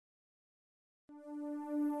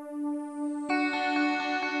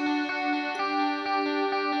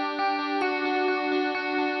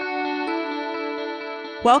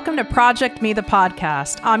Welcome to ProjectME the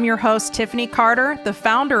Podcast. I'm your host, Tiffany Carter, the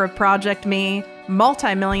founder of ProjectME,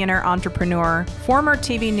 multi-millionaire entrepreneur, former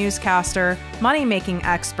TV newscaster, money-making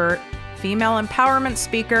expert, female empowerment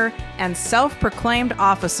speaker, and self-proclaimed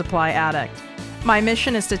office supply addict. My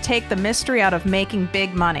mission is to take the mystery out of making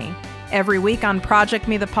big money. Every week on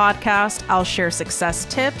ProjectME the Podcast, I'll share success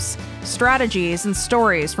tips, strategies, and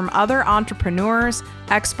stories from other entrepreneurs,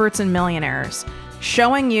 experts, and millionaires,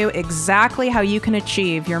 showing you exactly how you can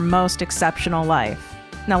achieve your most exceptional life.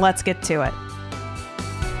 Now let's get to it.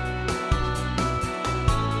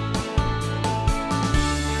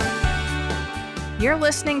 You're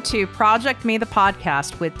listening to ProjectME the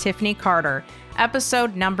Podcast with Tiffany Carter,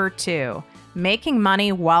 episode number 2, Making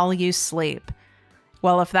Money While You Sleep.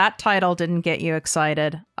 Well, if that title didn't get you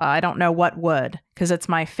excited, I don't know what would, because it's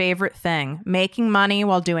my favorite thing. Making money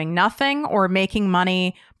while doing nothing, or making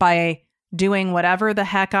money by doing whatever the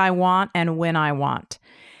heck I want and when I want.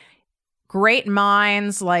 Great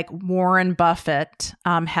minds like Warren Buffett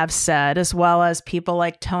have said, as well as people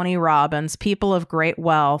like Tony Robbins, people of great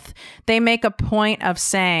wealth, they make a point of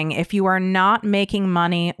saying, if you are not making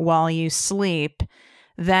money while you sleep,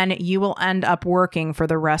 then you will end up working for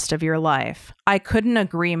the rest of your life. I couldn't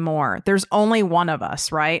agree more. There's only one of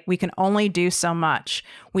us, right? We can only do so much.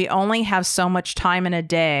 We only have so much time in a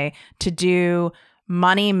day to do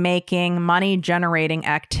money-making, money-generating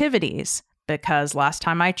activities, because last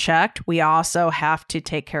time I checked, we also have to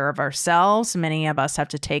take care of ourselves. Many of us have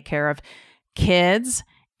to take care of kids,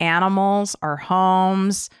 animals, our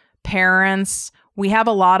homes, parents. We have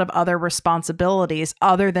a lot of other responsibilities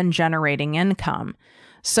other than generating income.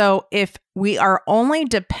 So if we are only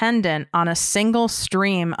dependent on a single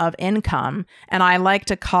stream of income, and I like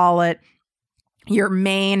to call it your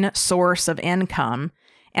main source of income,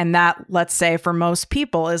 and that, let's say for most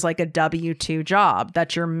people, is like a W-2 job.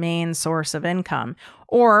 That's your main source of income.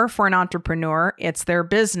 Or for an entrepreneur, it's their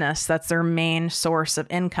business. That's their main source of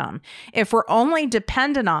income. If we're only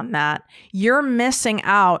dependent on that, you're missing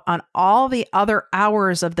out on all the other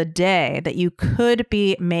hours of the day that you could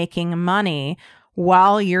be making money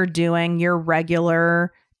while you're doing your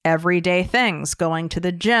regular everyday things, going to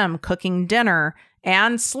the gym, cooking dinner,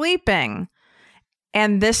 and sleeping.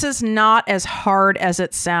 And this is not as hard as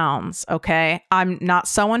it sounds, okay? I'm not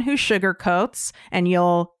someone who sugarcoats, and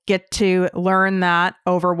you'll get to learn that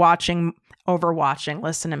over watching,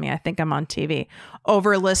 listen to me, I think I'm on TV,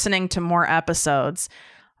 over listening to more episodes.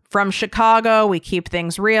 From Chicago, we keep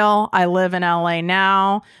things real. I live in LA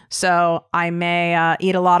now, so I may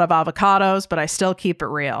eat a lot of avocados, but I still keep it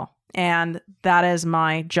real. And that is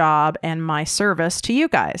my job and my service to you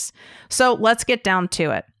guys. So let's get down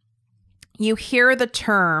to it. You hear the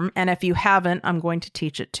term, and if you haven't, I'm going to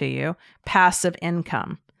teach it to you, passive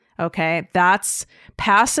income. Okay, that's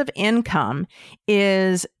passive income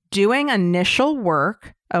is doing initial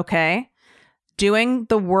work, okay, doing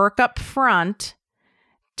the work up front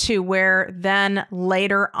to where then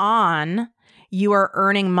later on you are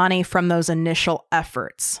earning money from those initial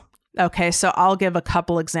efforts. Okay, so I'll give a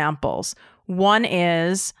couple examples. One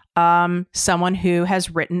is someone who has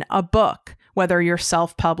written a book, whether you're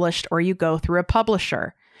self-published or you go through a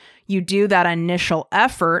publisher. You do that initial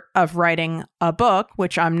effort of writing a book,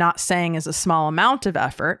 which I'm not saying is a small amount of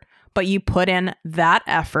effort, but you put in that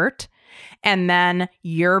effort, and then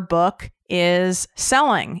your book is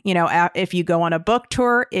selling. You know, if you go on a book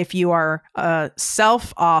tour, if you are a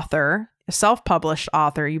self-author, a self-published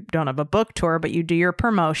author, you don't have a book tour, but you do your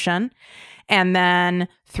promotion. And then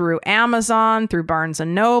through Amazon, through Barnes &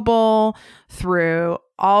 Noble, through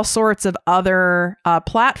all sorts of other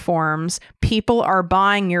platforms, people are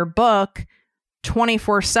buying your book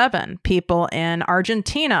 24/7. People in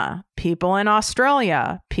Argentina, people in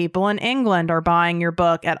Australia, people in England are buying your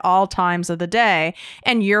book at all times of the day,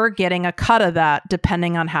 and you're getting a cut of that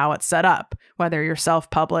depending on how it's set up, whether you're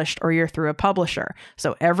self-published or you're through a publisher.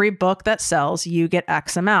 So every book that sells, you get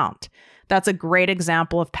X amount. That's a great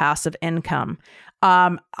example of passive income.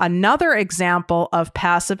 Another example of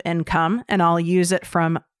passive income, and I'll use it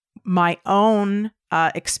from my own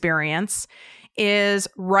experience, is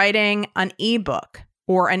writing an ebook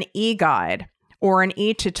or an e-guide or an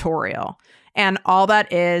e-tutorial. And all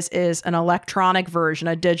that is an electronic version,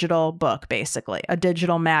 a digital book, basically, a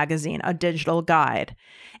digital magazine, a digital guide.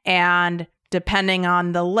 And depending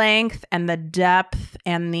on the length and the depth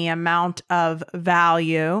and the amount of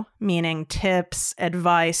value, meaning tips,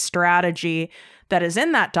 advice, strategy that is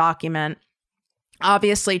in that document,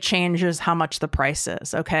 obviously changes how much the price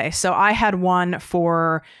is. Okay. So I had one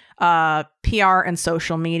for PR and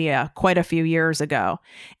social media quite a few years ago,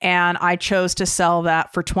 and I chose to sell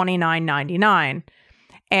that for $29.99.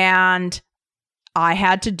 And I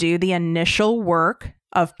had to do the initial work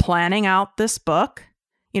of planning out this book,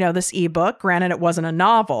 this ebook. Granted, it wasn't a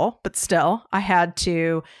novel, but still, I had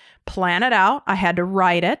to plan it out. I had to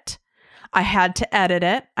write it. I had to edit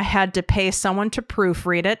it. I had to pay someone to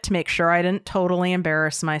proofread it to make sure I didn't totally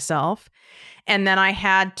embarrass myself. And then I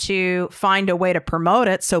had to find a way to promote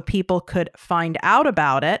it so people could find out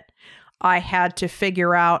about it. I had to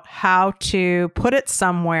figure out how to put it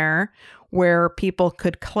somewhere where people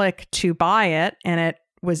could click to buy it, and it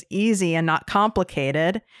was easy and not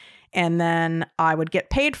complicated. And then I would get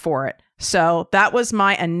paid for it. So that was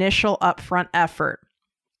my initial upfront effort.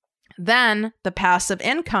 Then the passive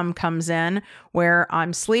income comes in where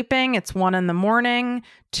I'm sleeping. It's 1 a.m,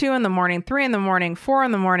 2 a.m, 3 a.m, 4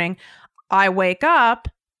 a.m. I wake up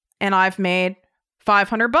and I've made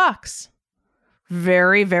 $500.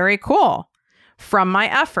 Very, very cool from my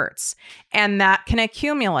efforts. And that can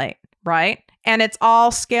accumulate, right? And it's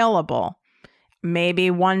all scalable. Maybe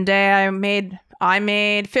one day I made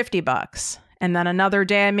 $50. And then another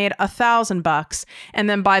day I made $1,000. And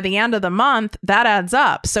then by the end of the month, that adds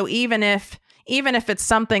up. So even if it's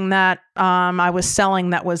something that I was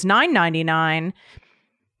selling that was $9.99,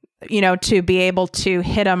 to be able to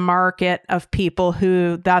hit a market of people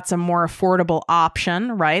who that's a more affordable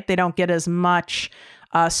option, right? They don't get as much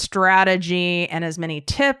strategy and as many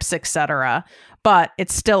tips, etc. But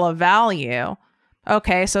it's still a value.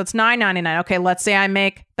 Okay, so it's $9.99. Okay, let's say I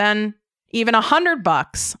make then even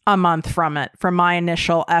 $100 a month from it, from my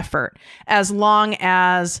initial effort, as long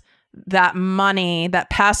as that money, that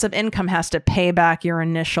passive income has to pay back your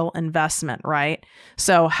initial investment, right?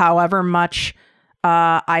 So however much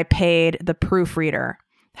I paid the proofreader,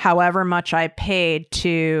 however much I paid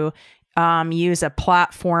to use a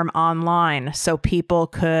platform online so people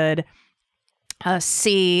could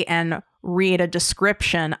see and read a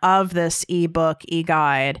description of this ebook,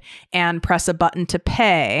 e-guide, and press a button to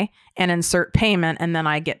pay and insert payment, and then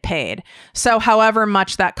I get paid. So however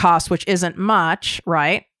much that costs, which isn't much,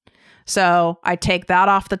 right? So I take that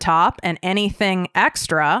off the top, and anything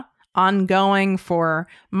extra ongoing for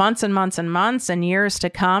months and months and months and years to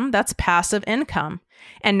come, that's passive income.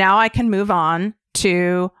 And now I can move on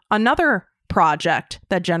to another project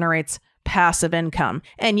that generates passive income.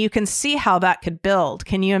 And you can see how that could build.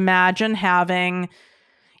 Can you imagine having,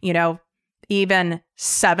 even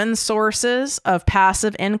 7 sources of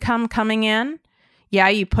passive income coming in? Yeah,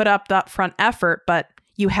 you put up the upfront effort, but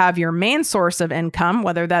you have your main source of income,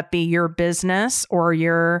 whether that be your business or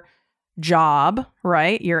your job,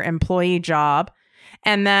 right? Your employee job.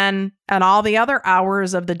 And then at all the other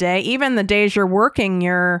hours of the day, even the days you're working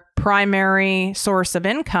your primary source of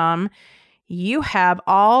income, you have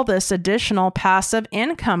all this additional passive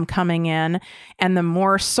income coming in. And the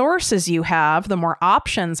more sources you have, the more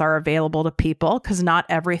options are available to people, because not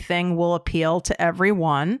everything will appeal to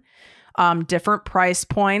everyone. Different price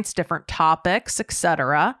points, different topics,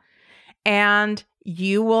 etc. And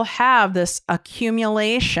you will have this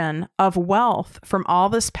accumulation of wealth from all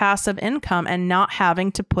this passive income and not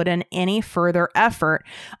having to put in any further effort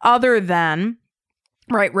other than,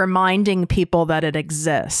 right, reminding people that it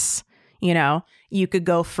exists. You could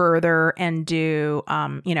go further and do,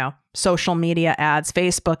 social media ads,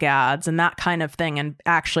 Facebook ads, and that kind of thing, and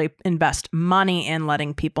actually invest money in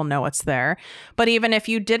letting people know it's there. But even if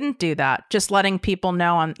you didn't do that, just letting people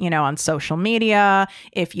know on social media,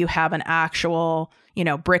 if you have an actual,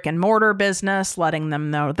 brick and mortar business, letting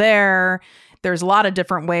them know there's a lot of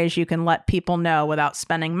different ways you can let people know without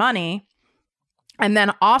spending money. And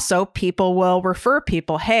then also people will refer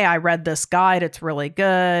people. Hey, I read this guide. It's really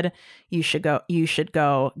good. You should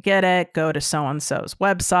go get it. Go to so-and-so's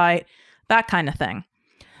website, that kind of thing.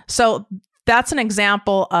 So that's an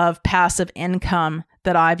example of passive income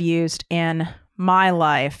that I've used in my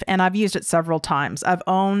life. And I've used it several times. I've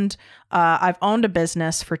owned a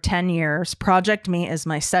business for 10 years. ProjectME is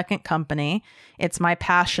my second company. It's my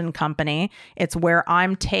passion company. It's where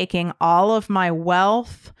I'm taking all of my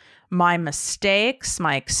wealth, my mistakes,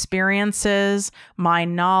 my experiences, my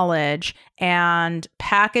knowledge, and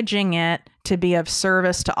packaging it to be of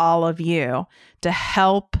service to all of you, to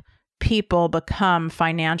help people become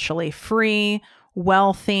financially free,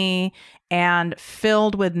 wealthy, and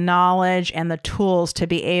filled with knowledge and the tools to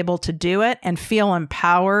be able to do it and feel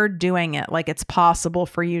empowered doing it, like it's possible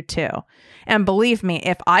for you too. And believe me,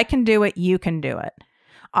 if I can do it, you can do it.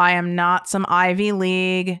 I am not some Ivy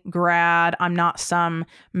League grad. I'm not some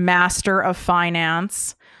master of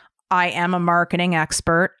finance. I am a marketing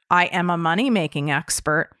expert. I am a money-making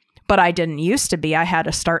expert, but I didn't used to be. I had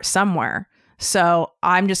to start somewhere. So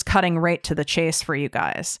I'm just cutting right to the chase for you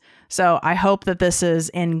guys. So I hope that this is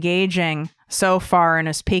engaging so far and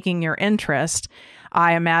is piquing your interest.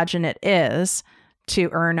 I imagine it is, to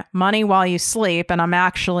earn money while you sleep. And I'm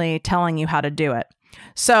actually telling you how to do it.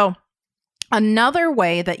 So another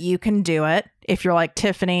way that you can do it, if you're like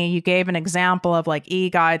Tiffany, you gave an example of like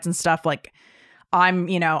e-guides and stuff. Like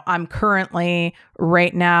I'm currently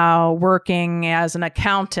right now working as an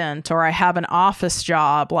accountant, or I have an office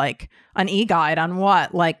job, like an e-guide on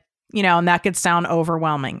what? Like, and that could sound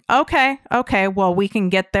overwhelming. Okay. Well, we can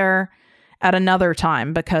get there at another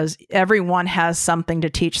time, because everyone has something to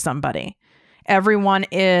teach somebody. Everyone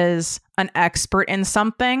is an expert in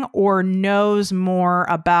something or knows more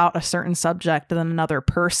about a certain subject than another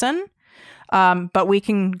person. But we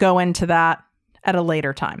can go into that at a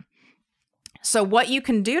later time. So what you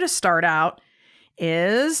can do to start out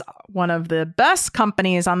is one of the best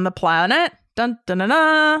companies on the planet,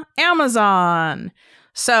 Amazon.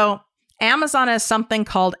 So Amazon has something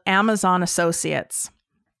called Amazon Associates.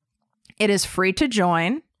 It is free to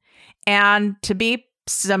join. And to be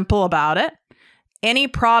simple about it, any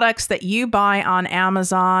products that you buy on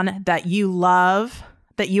Amazon that you love,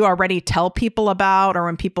 that you already tell people about, or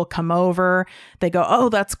when people come over, they go, oh,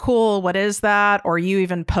 that's cool. What is that? Or you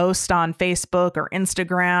even post on Facebook or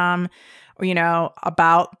Instagram,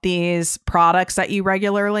 about these products that you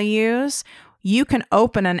regularly use, you can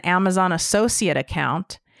open an Amazon Associate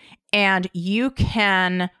account and you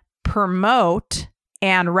can promote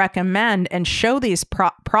and recommend and show these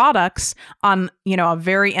products on, a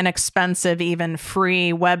very inexpensive, even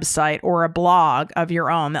free website or a blog of your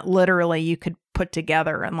own that literally you could put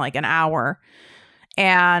together in like an hour.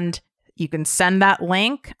 And you can send that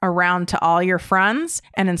link around to all your friends.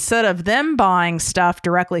 And instead of them buying stuff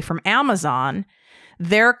directly from Amazon,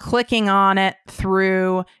 they're clicking on it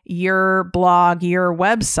through your blog, your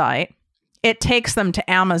website. It takes them to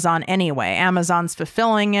Amazon anyway. Amazon's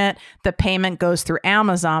fulfilling it. The payment goes through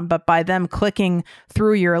Amazon, but by them clicking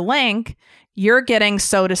through your link, you're getting,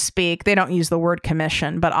 so to speak, they don't use the word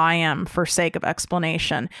commission, but I am for sake of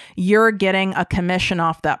explanation. You're getting a commission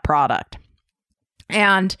off that product.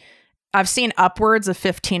 And I've seen upwards of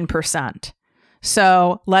 15%.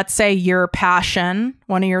 So let's say your passion,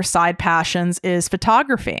 one of your side passions is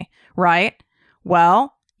photography, right?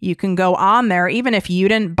 Well, you can go on there, even if you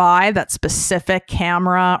didn't buy that specific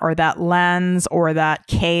camera or that lens or that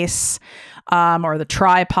case or the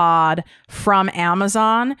tripod from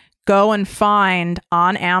Amazon. Go and find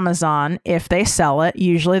on Amazon if they sell it.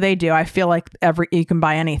 Usually they do. I feel like you can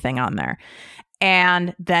buy anything on there.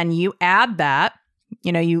 And then you add that,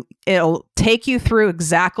 it'll take you through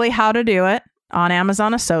exactly how to do it on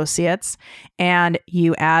Amazon Associates, and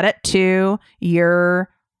you add it to your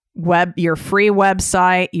free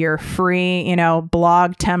website, your free,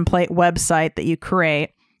 blog template website that you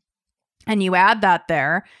create, and you add that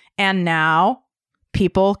there. And now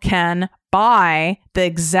people can buy the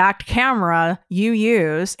exact camera you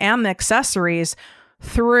use and the accessories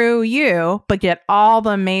through you, but get all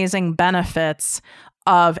the amazing benefits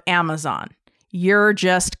of Amazon. You're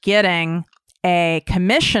just getting a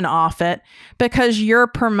commission off it because you're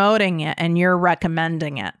promoting it and you're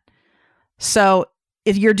recommending it. So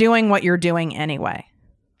if you're doing what you're doing anyway,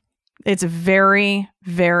 it's very,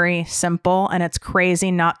 very simple, and it's crazy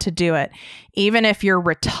not to do it. Even if you're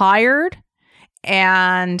retired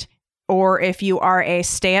or if you are a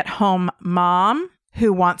stay-at-home mom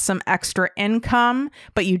who wants some extra income,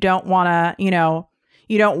 but you don't want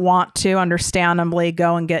to, understandably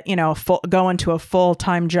go and get, go into a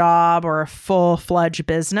full-time job or a full-fledged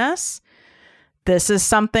business. This is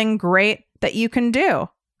something great that you can do.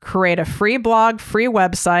 Create a free blog, free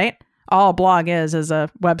website. All a blog is a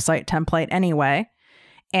website template anyway,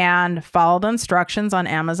 and follow the instructions on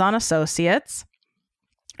Amazon Associates,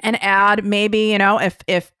 and add maybe,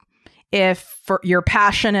 if for your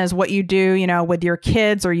passion is what you do, with your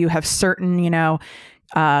kids, or you have certain,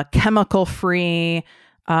 chemical-free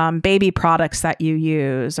baby products that you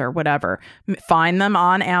use or whatever, find them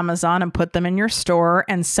on Amazon and put them in your store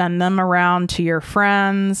and send them around to your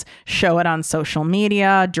friends, show it on social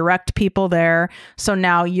media, direct people there. So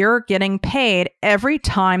now you're getting paid every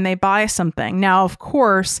time they buy something. Now, of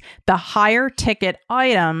course, the higher ticket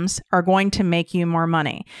items are going to make you more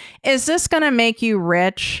money. Is this going to make you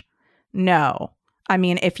rich? No. I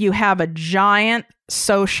mean, if you have a giant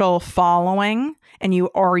social following, and you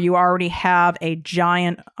already have a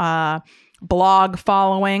giant blog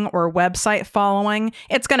following or website following,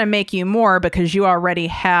 it's going to make you more because you already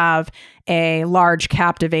have a large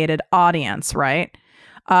captivated audience, right?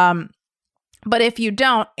 But if you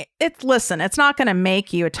don't, listen, it's not going to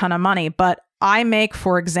make you a ton of money. But I make,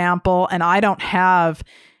 for example, and I don't have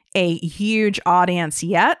a huge audience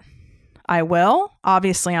yet. I will.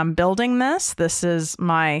 Obviously, I'm building this. This is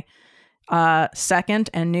my second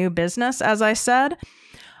and new business, as I said.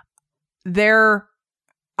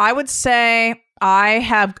 I would say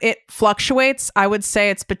it fluctuates. I would say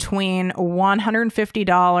it's between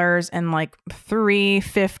 $150 and like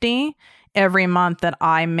 $350 every month that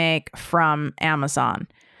I make from Amazon.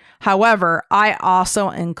 However, I also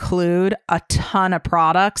include a ton of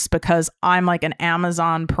products because I'm like an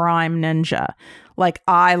Amazon Prime ninja. Like,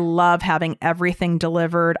 I love having everything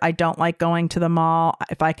delivered. I don't like going to the mall.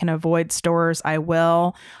 If I can avoid stores, I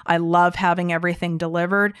will. I love having everything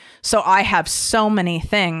delivered. So I have so many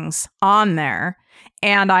things on there.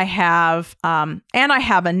 And I have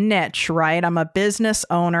a niche, right? I'm a business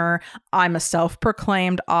owner. I'm a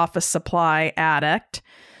self-proclaimed office supply addict.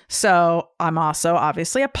 So I'm also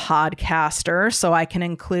obviously a podcaster, so I can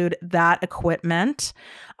include that equipment.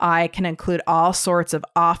 I can include all sorts of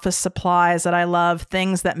office supplies that I love,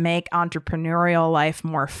 things that make entrepreneurial life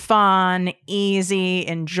more fun, easy,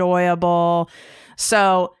 enjoyable.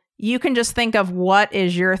 So you can just think of what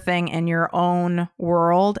is your thing in your own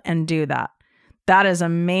world and do that. That is a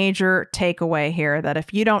major takeaway here, that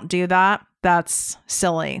if you don't do that, that's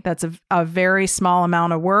silly. That's a very small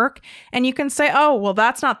amount of work. And you can say, oh, well,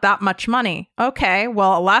 that's not that much money. Okay,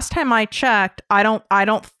 well, last time I checked, I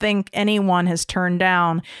don't think anyone has turned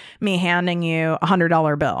down me handing you a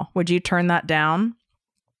 $100 bill. Would you turn that down?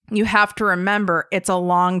 You have to remember, it's a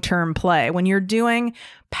long-term play. When you're doing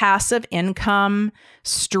passive income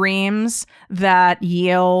streams that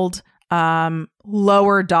yield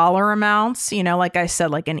lower dollar amounts, like I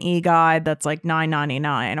said, like an e-guide that's like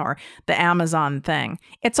 $9.99 or the Amazon thing.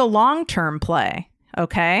 It's a long-term play.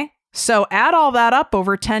 Okay. So add all that up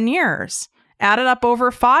over 10 years, add it up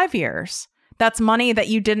over 5 years. That's money that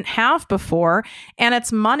you didn't have before. And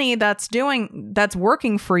it's money that's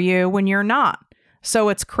working for you when you're not. So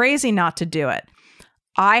it's crazy not to do it.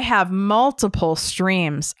 I have multiple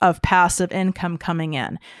streams of passive income coming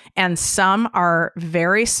in, and some are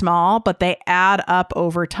very small, but they add up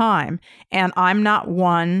over time. And I'm not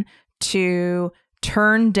one to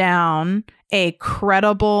turn down a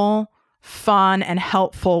credible, fun, and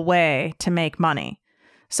helpful way to make money.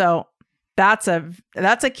 So that's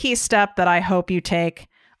a key step that I hope you take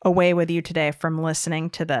away with you today from listening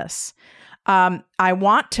to this. I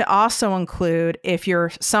want to also include, if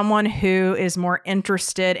you're someone who is more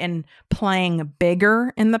interested in playing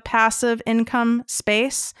bigger in the passive income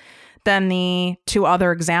space than the two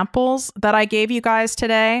other examples that I gave you guys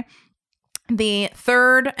today. The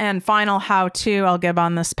third and final how-to I'll give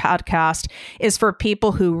on this podcast is for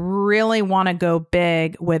people who really want to go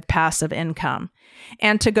big with passive income.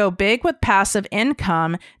 And to go big with passive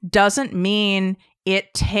income doesn't mean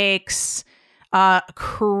it takes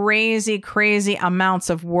crazy amounts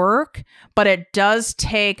of work, but it does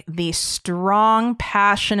take the strong,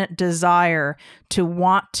 passionate desire to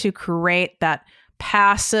want to create that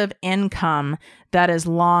passive income that is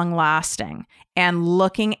long lasting and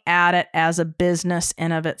looking at it as a business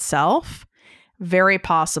in of itself. Very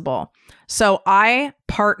possible. So I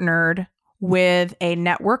partnered with a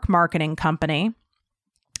network marketing company.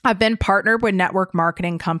 I've been partnered with network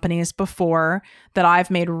marketing companies before that I've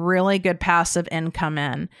made really good passive income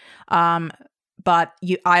in. But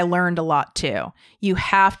I learned a lot too. You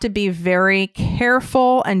have to be very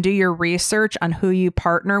careful and do your research on who you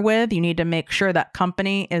partner with. You need to make sure that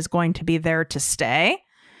company is going to be there to stay,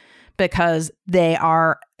 because they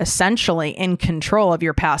are essentially in control of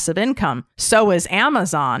your passive income. So is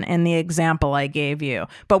Amazon in the example I gave you.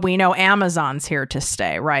 But we know Amazon's here to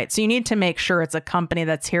stay, right? So you need to make sure it's a company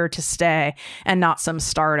that's here to stay and not some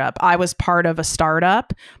startup. I was part of a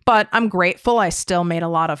startup, but I'm grateful. I still made a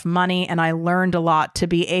lot of money, and I learned a lot to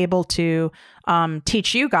be able to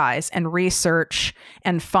teach you guys and research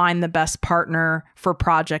and find the best partner for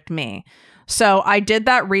ProjectME. So I did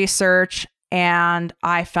that research, and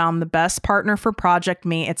I found the best partner for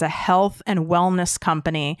ProjectME. It's a health and wellness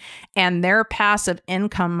company, and their passive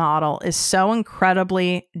income model is so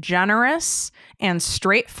incredibly generous and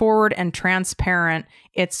straightforward and transparent.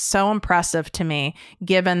 It's so impressive to me,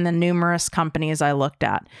 given the numerous companies I looked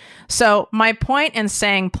at. So my point in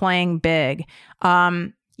saying playing big,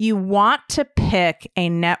 you want to pick a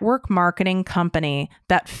network marketing company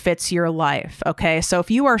that fits your life, okay? So if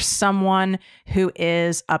you are someone who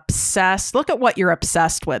is obsessed, look at what you're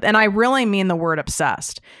obsessed with. And I really mean the word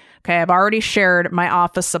obsessed, okay? I've already shared my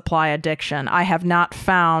office supply addiction. I have not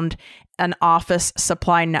found an office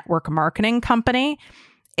supply network marketing company.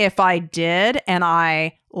 If I did and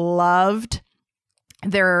I loved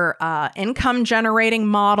their income generating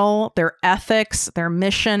model, their ethics, their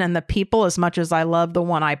mission, and the people as much as I love the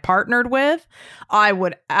one I partnered with, I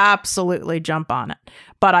would absolutely jump on it.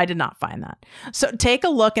 But I did not find that. So take a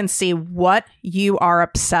look and see what you are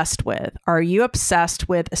obsessed with. Are you obsessed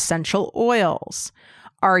with essential oils?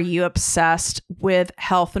 Are you obsessed with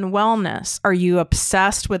health and wellness? Are you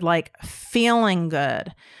obsessed with like feeling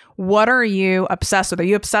good? What are you obsessed with? Are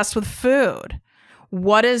you obsessed with food?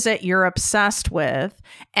 What is it you're obsessed with?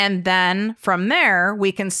 And then from there,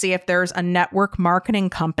 we can see if there's a network marketing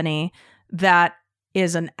company that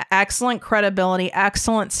is an excellent credibility,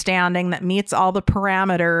 excellent standing, that meets all the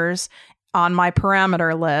parameters on my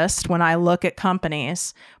parameter list when I look at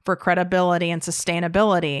companies for credibility and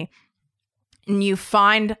sustainability. And you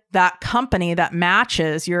find that company that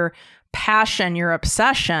matches your passion, your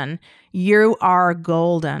obsession, you are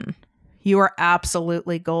golden. You are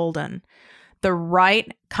absolutely golden. The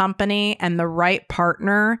right company and the right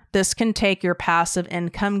partner, this can take your passive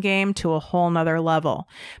income game to a whole nother level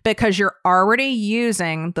because you're already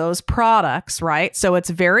using those products, right? So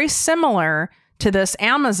it's very similar to this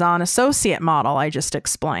Amazon associate model I just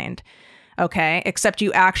explained. Okay, except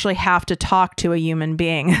you actually have to talk to a human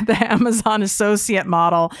being. The Amazon associate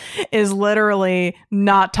model is literally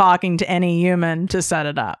not talking to any human to set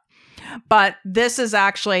it up. But this is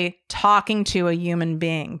actually talking to a human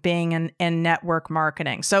being, being in network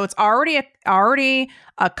marketing. So it's already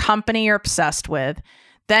a company you're obsessed with.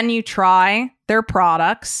 Then you try their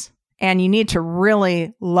products, and you need to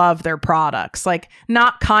really love their products. Like,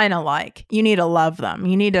 not kind of like, you need to love them.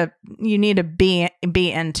 You need to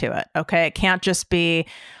be into it. Okay, it can't just be,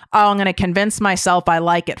 oh, I'm going to convince myself I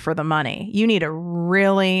like it for the money. You need to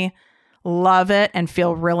really love it and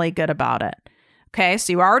feel really good about it. Okay,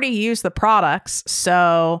 so you already use the products,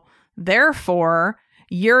 so therefore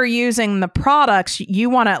you're using the products. You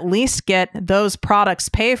want to at least get those products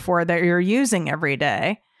paid for that you're using every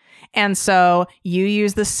day. And so you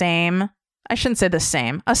use the same, I shouldn't say the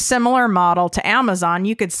same, a similar model to Amazon.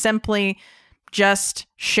 You could simply just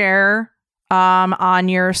share on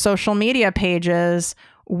your social media pages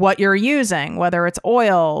what you're using, whether it's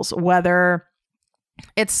oils, whether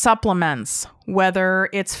it's supplements, whether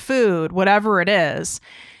it's food, whatever it is,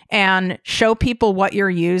 and show people what you're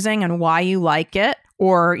using and why you like it,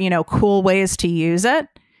 or, cool ways to use it.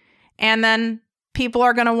 And then people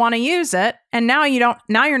are going to want to use it. And now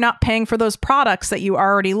you're not paying for those products that you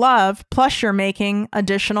already love, plus you're making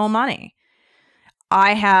additional money.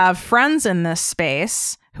 I have friends in this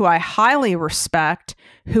space who I highly respect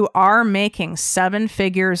who are making 7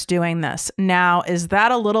 figures doing this. Now, is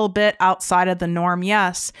that a little bit outside of the norm?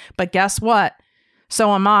 Yes. But guess what?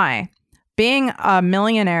 So am I. Being a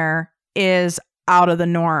millionaire is out of the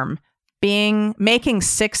norm. Making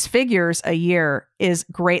 6 figures a year is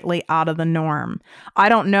greatly out of the norm. I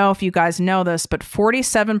don't know if you guys know this, but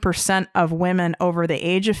 47% of women over the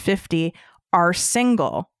age of 50 are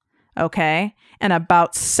single. Okay. And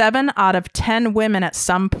about 7 out of 10 women at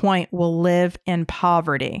some point will live in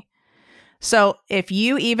poverty. So if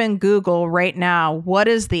you even Google right now, what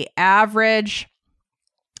is the average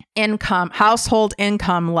household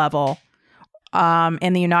income level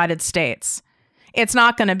in the United States? It's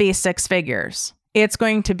not going to be 6 figures. It's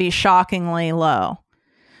going to be shockingly low.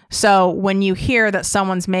 So when you hear that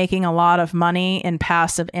someone's making a lot of money in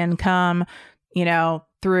passive income,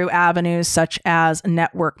 through avenues such as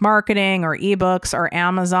network marketing or ebooks or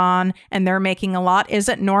Amazon, and they're making a lot, is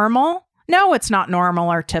it normal? No, it's not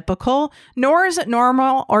normal or typical, nor is it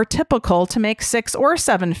normal or typical to make 6 or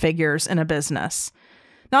 7 figures in a business.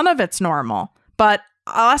 None of it's normal. But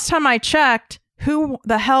last time I checked, who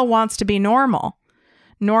the hell wants to be normal?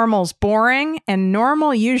 Normal's boring, and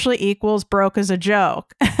normal usually equals broke as a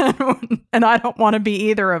joke. And I don't want to be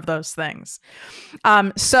either of those things.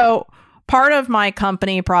 So part of my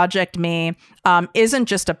company, ProjectME, isn't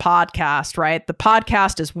just a podcast, right? The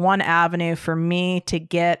podcast is one avenue for me to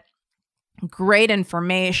get great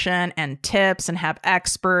information and tips and have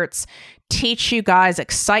experts teach you guys,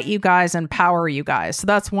 excite you guys, empower you guys. So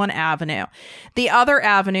that's one avenue. The other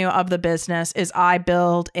avenue of the business is I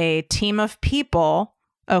build a team of people,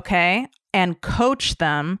 okay, and coach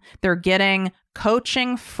them. They're getting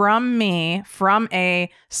coaching from me, from a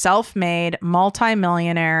self-made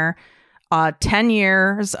multi-millionaire, 10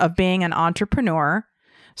 years of being an entrepreneur.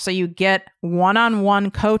 So you get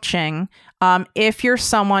one-on-one coaching if you're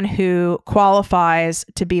someone who qualifies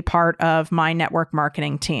to be part of my network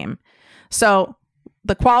marketing team. So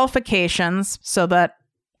the qualifications, so that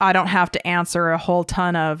I don't have to answer a whole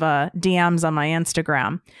ton of DMs on my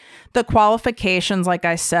Instagram. The qualifications, like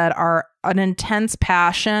I said, are an intense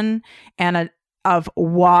passion and of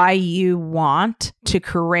why you want to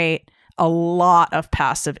create a lot of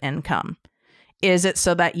passive income. Is it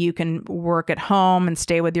so that you can work at home and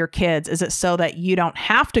stay with your kids? Is it so that you don't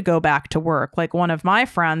have to go back to work? Like one of my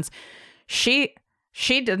friends, she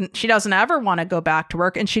doesn't ever want to go back to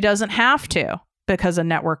work, and she doesn't have to because of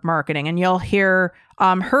network marketing. And you'll hear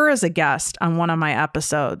her as a guest on one of my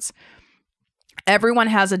episodes. Everyone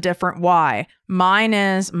has a different why. Mine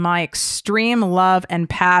is my extreme love and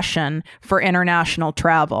passion for international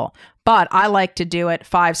travel, but I like to do it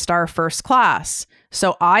 5-star first class.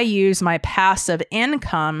 So I use my passive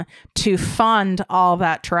income to fund all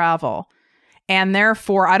that travel. And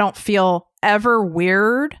therefore, I don't feel ever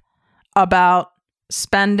weird about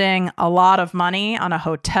spending a lot of money on a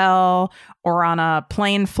hotel or on a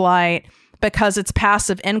plane flight because it's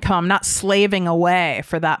passive income, not slaving away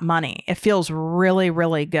for that money. It feels really,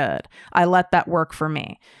 really good. I let that work for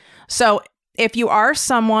me. So if you are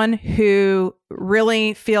someone who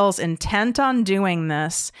really feels intent on doing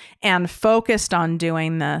this and focused on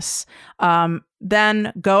doing this,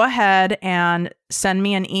 then go ahead and send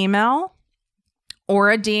me an email or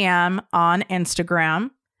a DM on Instagram.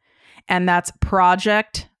 And that's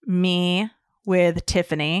ProjectME with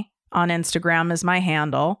Tiffany on Instagram is my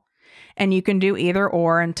handle. And you can do either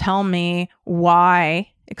or and tell me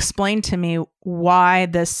explain to me why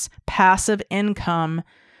this passive income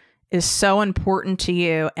is so important to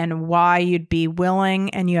you and why you'd be willing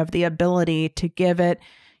and you have the ability to give it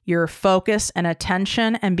your focus and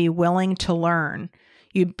attention and be willing to learn.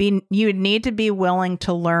 You would need to be willing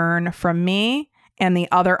to learn from me and the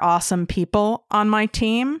other awesome people on my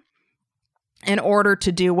team in order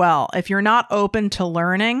to do well. If you're not open to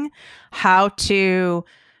learning how to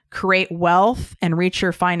create wealth and reach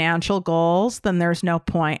your financial goals, then there's no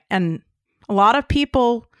point. And a lot of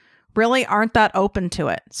people really aren't that open to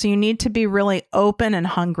it. So you need to be really open and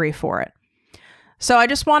hungry for it. So I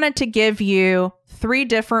just wanted to give you 3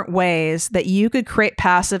 different ways that you could create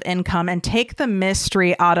passive income and take the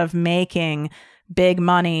mystery out of making big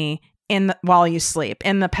money while you sleep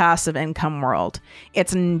in the passive income world.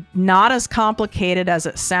 It's not as complicated as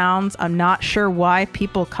it sounds. I'm not sure why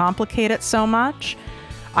people complicate it so much.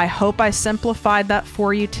 I hope I simplified that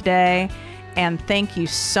for you today. And thank you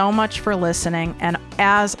so much for listening. And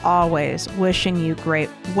as always, wishing you great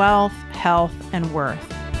wealth, health, and worth.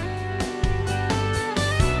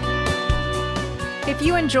 If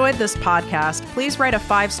you enjoyed this podcast, please write a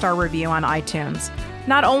 5-star review on iTunes.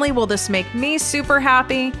 Not only will this make me super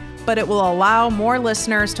happy, but it will allow more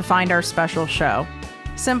listeners to find our special show.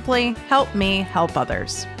 Simply help me help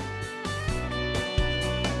others.